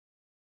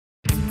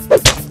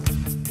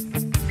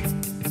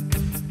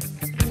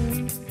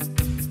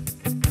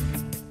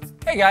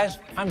Hey guys,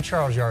 I'm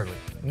Charles Yardley,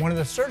 one of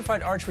the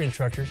certified archery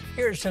instructors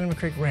here at Cinnamon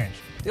Creek Ranch,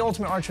 the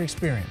ultimate archery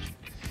experience.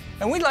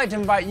 And we'd like to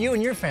invite you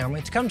and your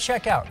family to come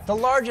check out the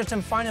largest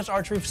and finest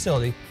archery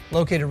facility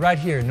located right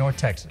here in North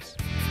Texas.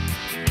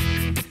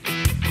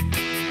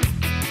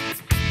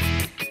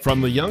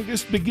 From the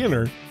youngest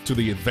beginner to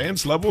the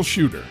advanced level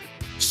shooter,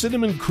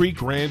 Cinnamon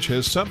Creek Ranch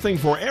has something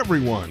for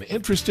everyone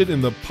interested in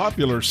the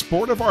popular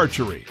sport of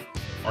archery.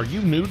 Are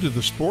you new to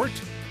the sport?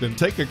 Then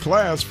take a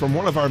class from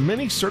one of our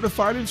many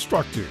certified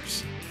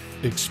instructors.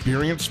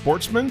 Experienced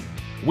sportsmen?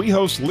 We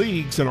host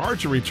leagues and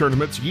archery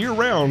tournaments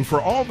year-round for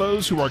all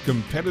those who are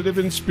competitive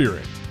in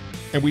spirit.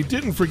 And we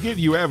didn't forget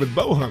you avid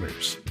bow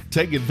hunters.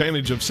 Take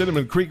advantage of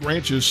Cinnamon Creek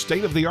Ranch's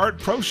state-of-the-art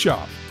pro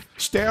shop,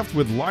 staffed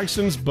with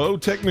licensed bow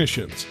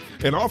technicians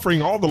and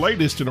offering all the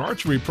latest in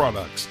archery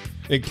products,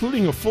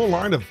 including a full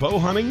line of bow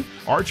hunting,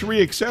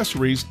 archery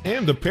accessories,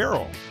 and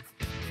apparel.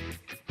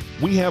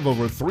 We have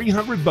over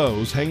 300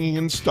 bows hanging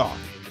in stock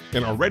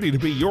and are ready to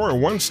be your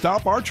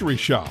one-stop archery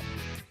shop.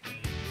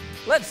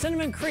 Let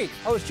Cinnamon Creek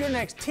host your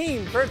next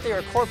team, birthday,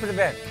 or corporate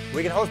event.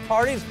 We can host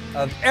parties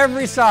of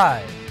every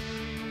size.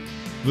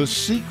 The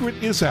secret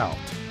is out.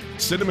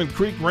 Cinnamon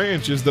Creek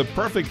Ranch is the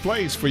perfect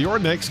place for your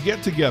next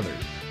get-together,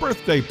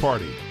 birthday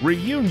party,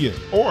 reunion,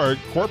 or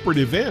corporate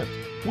event.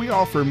 We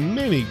offer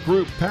many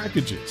group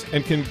packages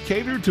and can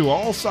cater to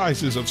all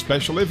sizes of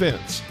special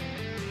events.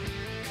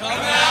 Come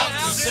out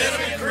to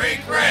Cinnamon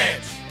Creek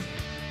Ranch.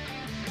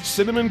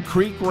 Cinnamon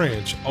Creek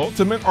Ranch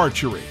Ultimate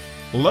Archery,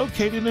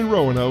 located in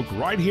Roanoke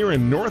right here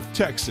in North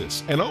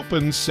Texas and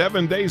open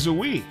 7 days a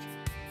week.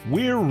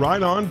 We're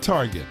right on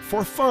target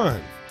for fun,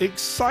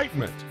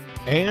 excitement,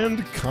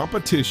 and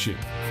competition.